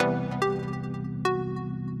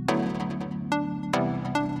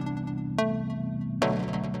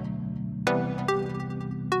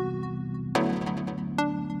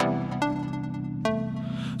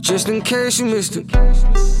Just in case you missed it.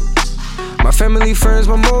 My family, friends,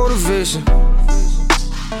 my motivation.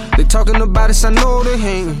 They talking about us, I know they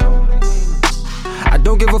hating. I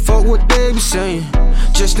don't give a fuck what they be saying.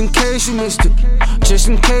 Just in case you missed it. Just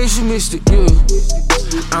in case you missed it, yeah.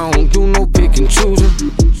 I don't do no pick and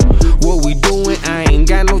choosing. What we doing, I ain't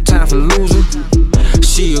got no time for losing.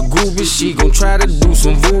 She a groupie, she gon' try to do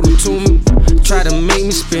some voodoo to me. Try to make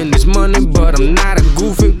me spend this money, but I'm not a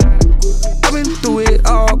goofy. I've been through it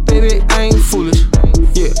all, baby, I ain't foolish.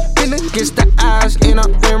 Yeah, been against the odds and I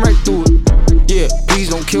ran right through it. Yeah, please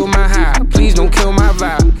don't kill my high, please don't kill my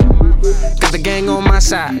vibe. Got the gang on my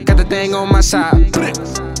side, got the thing on my side.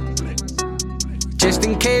 Just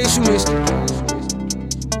in case you missed it.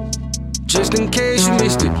 Just in case you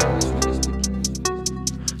missed it.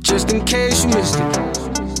 Just in case you missed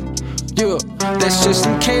it. Yeah, that's just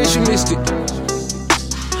in case you missed it.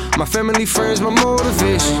 My family, friends, my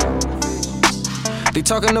motivation. They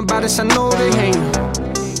talking about us, I know they hating.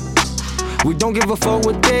 We don't give a fuck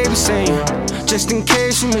what they be saying. Just in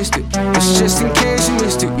case you missed it. It's just in case you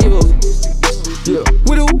missed it, yeah.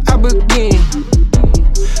 Where do I begin?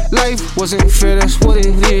 Life wasn't fair, that's what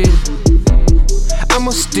it is.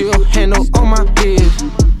 I'ma still handle all my biz.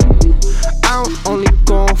 I'm only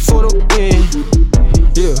going for the win.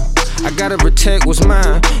 Yeah, I gotta protect what's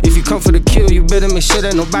mine. If you come for the kill, you better make sure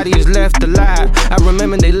that nobody is left alive. I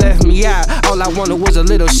remember they left me out. All I wanted was a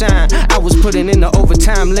little shine. I was putting in the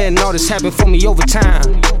overtime, letting all this happen for me over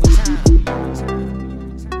time.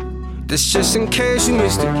 That's just in case you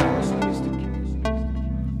missed it.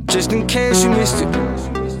 Just in case you missed it.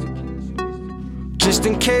 Just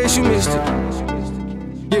in case you missed it.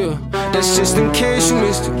 Yeah, that's just in case you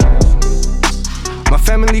missed it. My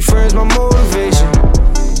family, friends, my motivation.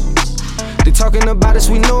 They talking about us,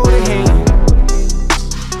 we know they hating.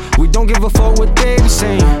 We don't give a fuck what they be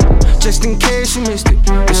saying. Just in case you missed it.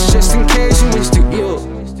 It's just in case you missed it, yeah.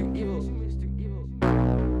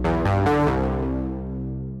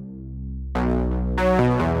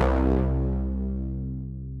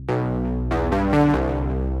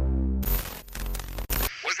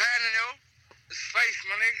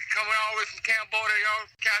 My nigga coming all the way from Cambodia, y'all.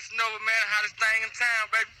 Casting over, man. Hottest thing in town, baby.